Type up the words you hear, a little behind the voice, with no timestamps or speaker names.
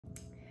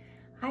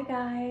Hi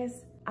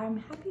guys, I'm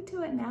happy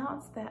to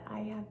announce that I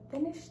have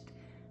finished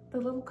the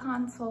little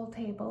console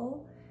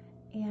table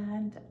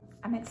and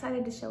I'm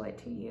excited to show it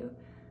to you.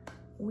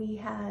 We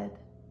had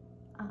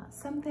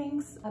some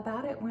things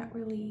about it went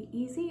really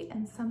easy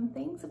and some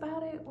things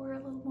about it were a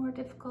little more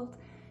difficult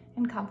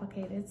and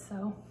complicated.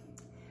 So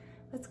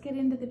let's get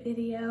into the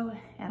video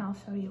and I'll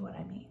show you what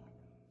I mean.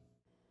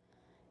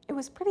 It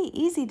was pretty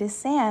easy to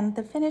sand.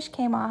 The finish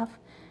came off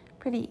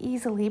pretty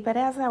easily, but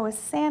as I was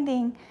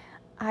sanding,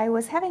 I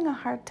was having a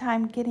hard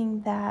time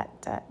getting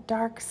that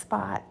dark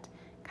spot,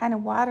 kind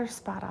of water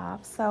spot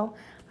off. So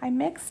I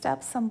mixed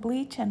up some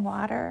bleach and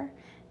water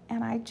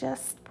and I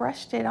just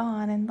brushed it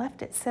on and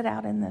left it sit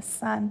out in the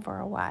sun for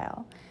a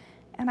while.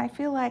 And I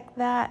feel like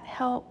that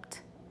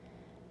helped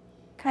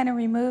kind of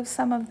remove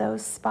some of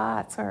those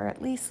spots or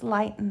at least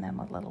lighten them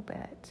a little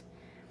bit.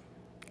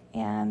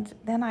 And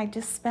then I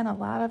just spent a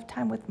lot of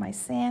time with my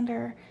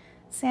sander,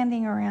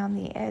 sanding around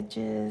the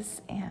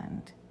edges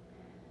and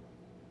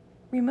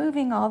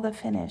removing all the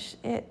finish.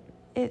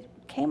 It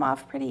came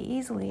off pretty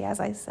easily,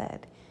 as I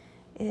said.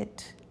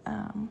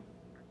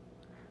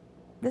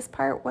 This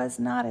part was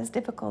not as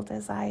difficult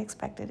as I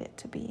expected it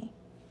to be.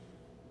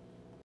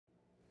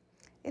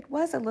 It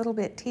was a little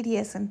bit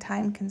tedious and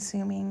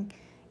time-consuming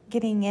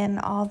getting in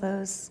all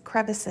those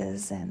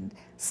crevices and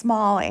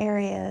small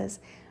areas,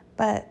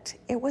 but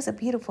it was a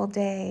beautiful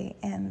day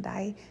and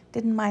I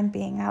didn't mind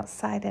being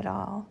outside at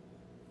all.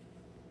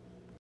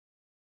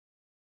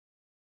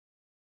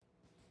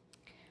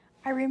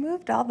 I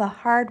removed all the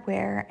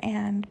hardware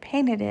and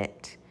painted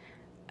it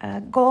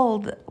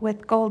gold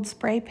with gold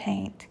spray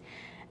paint.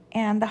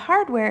 And the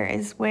hardware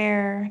is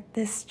where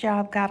this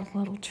job got a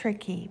little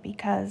tricky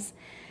because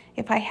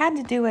if I had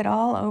to do it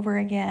all over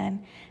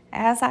again,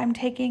 as I'm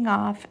taking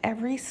off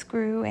every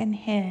screw and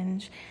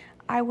hinge,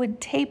 I would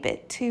tape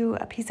it to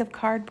a piece of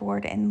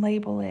cardboard and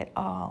label it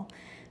all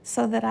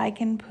so that I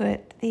can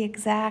put the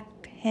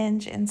exact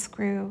hinge and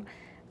screw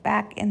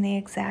back in the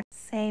exact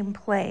same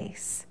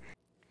place.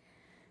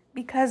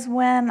 Because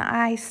when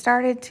I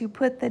started to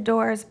put the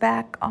doors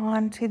back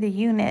onto the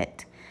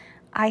unit,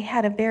 I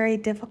had a very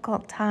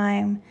difficult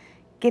time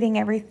getting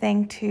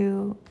everything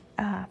to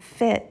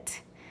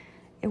fit.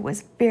 It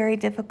was very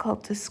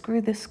difficult to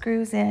screw the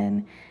screws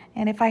in,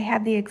 and if I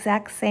had the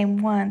exact same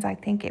ones, I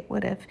think it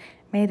would have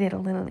made it a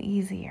little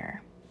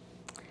easier.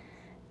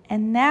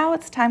 And now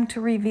it's time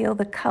to reveal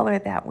the color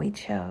that we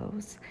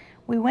chose.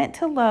 We went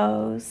to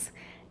Lowe's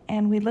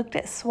and we looked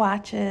at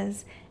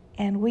swatches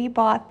and we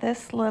bought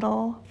this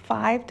little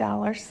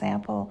 $5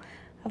 sample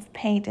of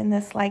paint in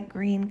this light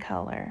green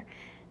color.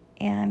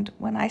 And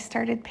when I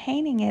started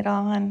painting it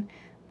on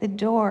the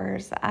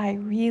doors, I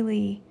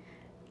really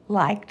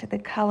liked the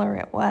color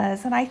it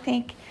was. And I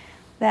think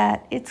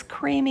that it's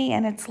creamy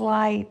and it's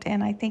light,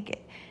 and I think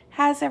it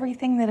has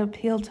everything that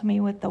appealed to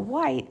me with the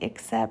white,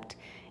 except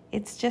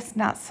it's just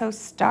not so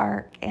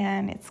stark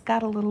and it's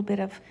got a little bit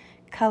of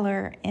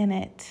color in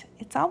it.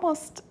 It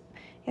almost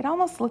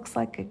looks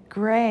like a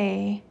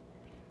gray.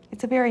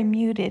 It's a very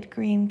muted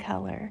green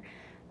color.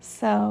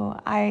 So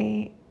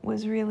I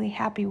was really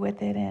happy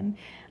with it, and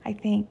I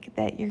think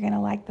that you're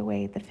gonna like the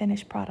way the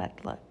finished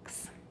product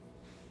looks.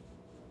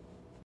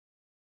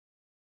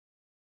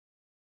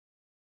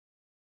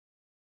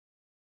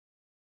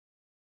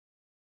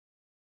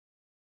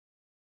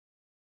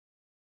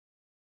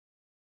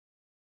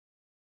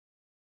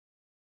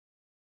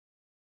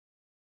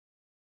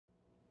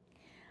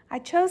 I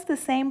chose the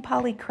same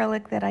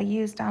polyacrylic that I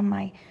used on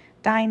my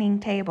dining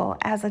table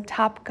as a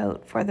top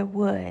coat for the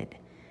wood.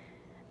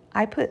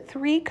 I put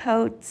 3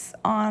 coats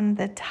on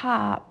the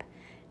top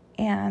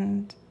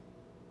and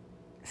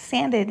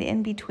sanded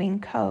in between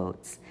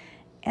coats.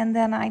 And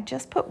then I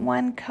just put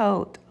 1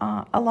 coat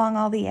along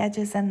all the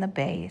edges and the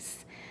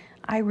base.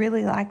 I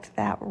really liked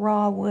that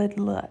raw wood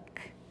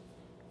look.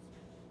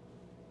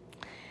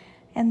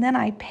 And then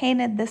I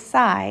painted the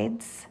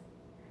sides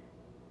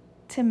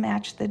to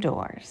match the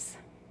doors.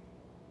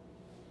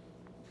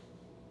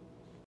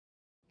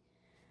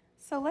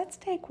 So let's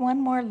take one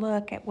more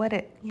look at what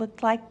it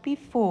looked like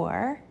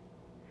before,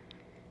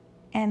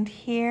 and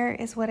here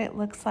is what it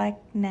looks like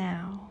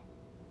now.